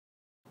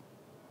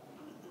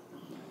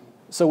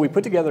So we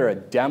put together a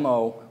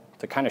demo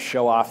to kind of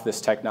show off this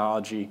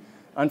technology.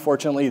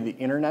 Unfortunately, the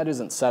internet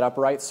isn't set up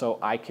right, so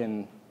I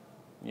can,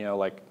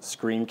 like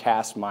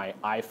screencast my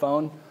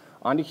iPhone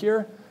onto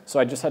here. So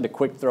I just had to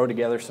quick throw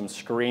together some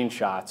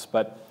screenshots.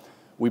 But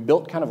we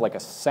built kind of like a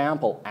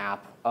sample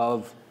app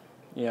of,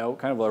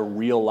 kind of a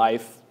real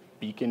life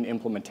beacon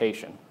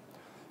implementation.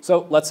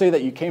 So let's say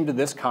that you came to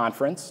this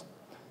conference,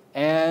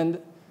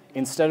 and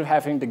instead of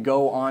having to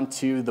go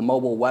onto the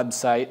mobile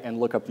website and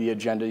look up the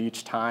agenda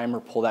each time or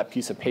pull that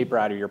piece of paper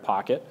out of your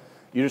pocket,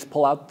 you just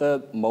pull out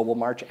the Mobile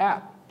March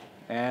app.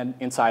 And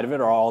inside of it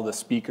are all the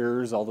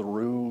speakers, all the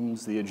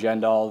rooms, the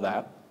agenda, all of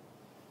that.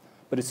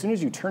 But as soon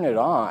as you turn it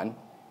on,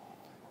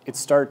 it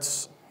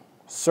starts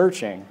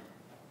searching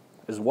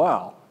as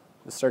well.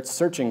 It starts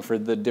searching for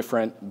the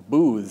different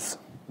booths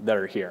that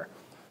are here.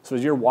 So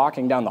as you're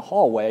walking down the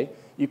hallway,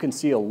 you can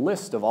see a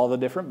list of all the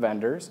different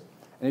vendors.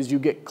 And as you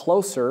get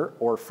closer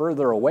or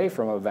further away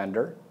from a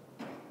vendor,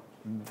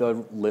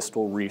 the list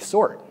will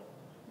resort.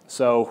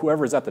 So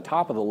whoever's at the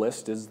top of the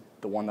list is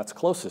the one that's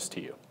closest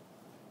to you.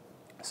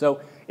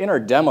 So in our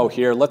demo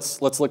here,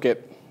 let's look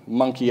at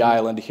Monkey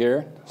Island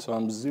here. So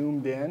I'm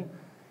zoomed in,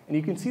 and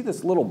you can see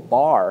this little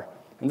bar,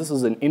 and this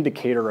is an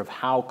indicator of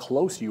how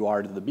close you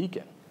are to the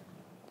beacon.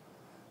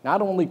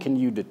 Not only can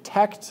you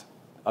detect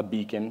a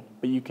beacon,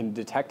 but you can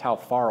detect how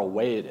far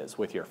away it is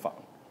with your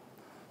phone.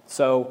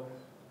 So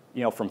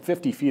from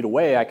 50 feet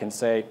away, I can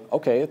say,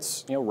 okay,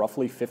 it's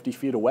roughly 50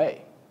 feet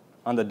away.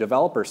 On the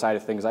developer side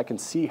of things, I can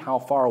see how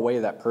far away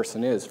that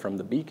person is from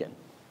the beacon.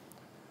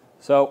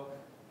 So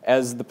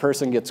as the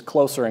person gets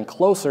closer and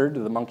closer to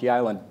the Monkey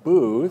Island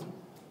booth,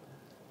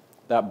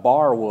 that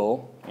bar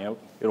will,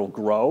 it'll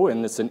grow,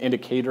 and it's an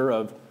indicator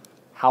of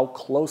how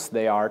close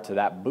they are to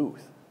that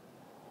booth.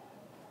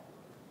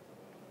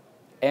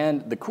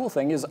 And the cool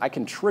thing is I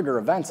can trigger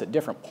events at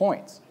different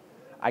points.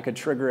 I could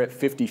trigger it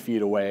 50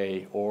 feet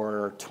away,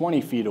 or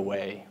 20 feet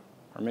away,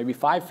 or maybe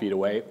 5 feet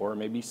away, or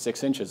maybe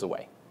 6 inches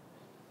away.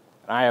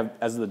 And I have,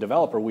 as the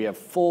developer, we have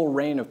full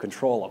reign of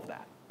control of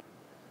that.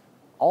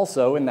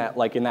 Also, in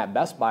that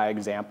Best Buy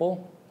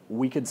example,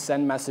 we could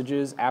send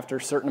messages after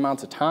certain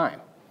amounts of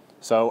time.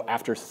 So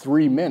after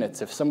 3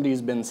 minutes, if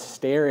somebody's been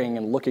staring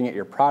and looking at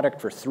your product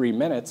for 3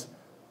 minutes,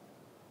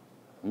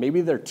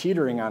 maybe they're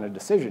teetering on a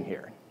decision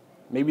here.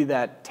 Maybe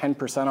that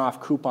 10% off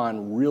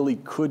coupon really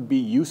could be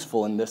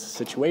useful in this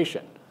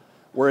situation.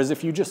 Whereas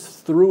if you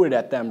just threw it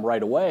at them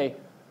right away,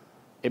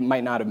 it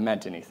might not have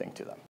meant anything to them.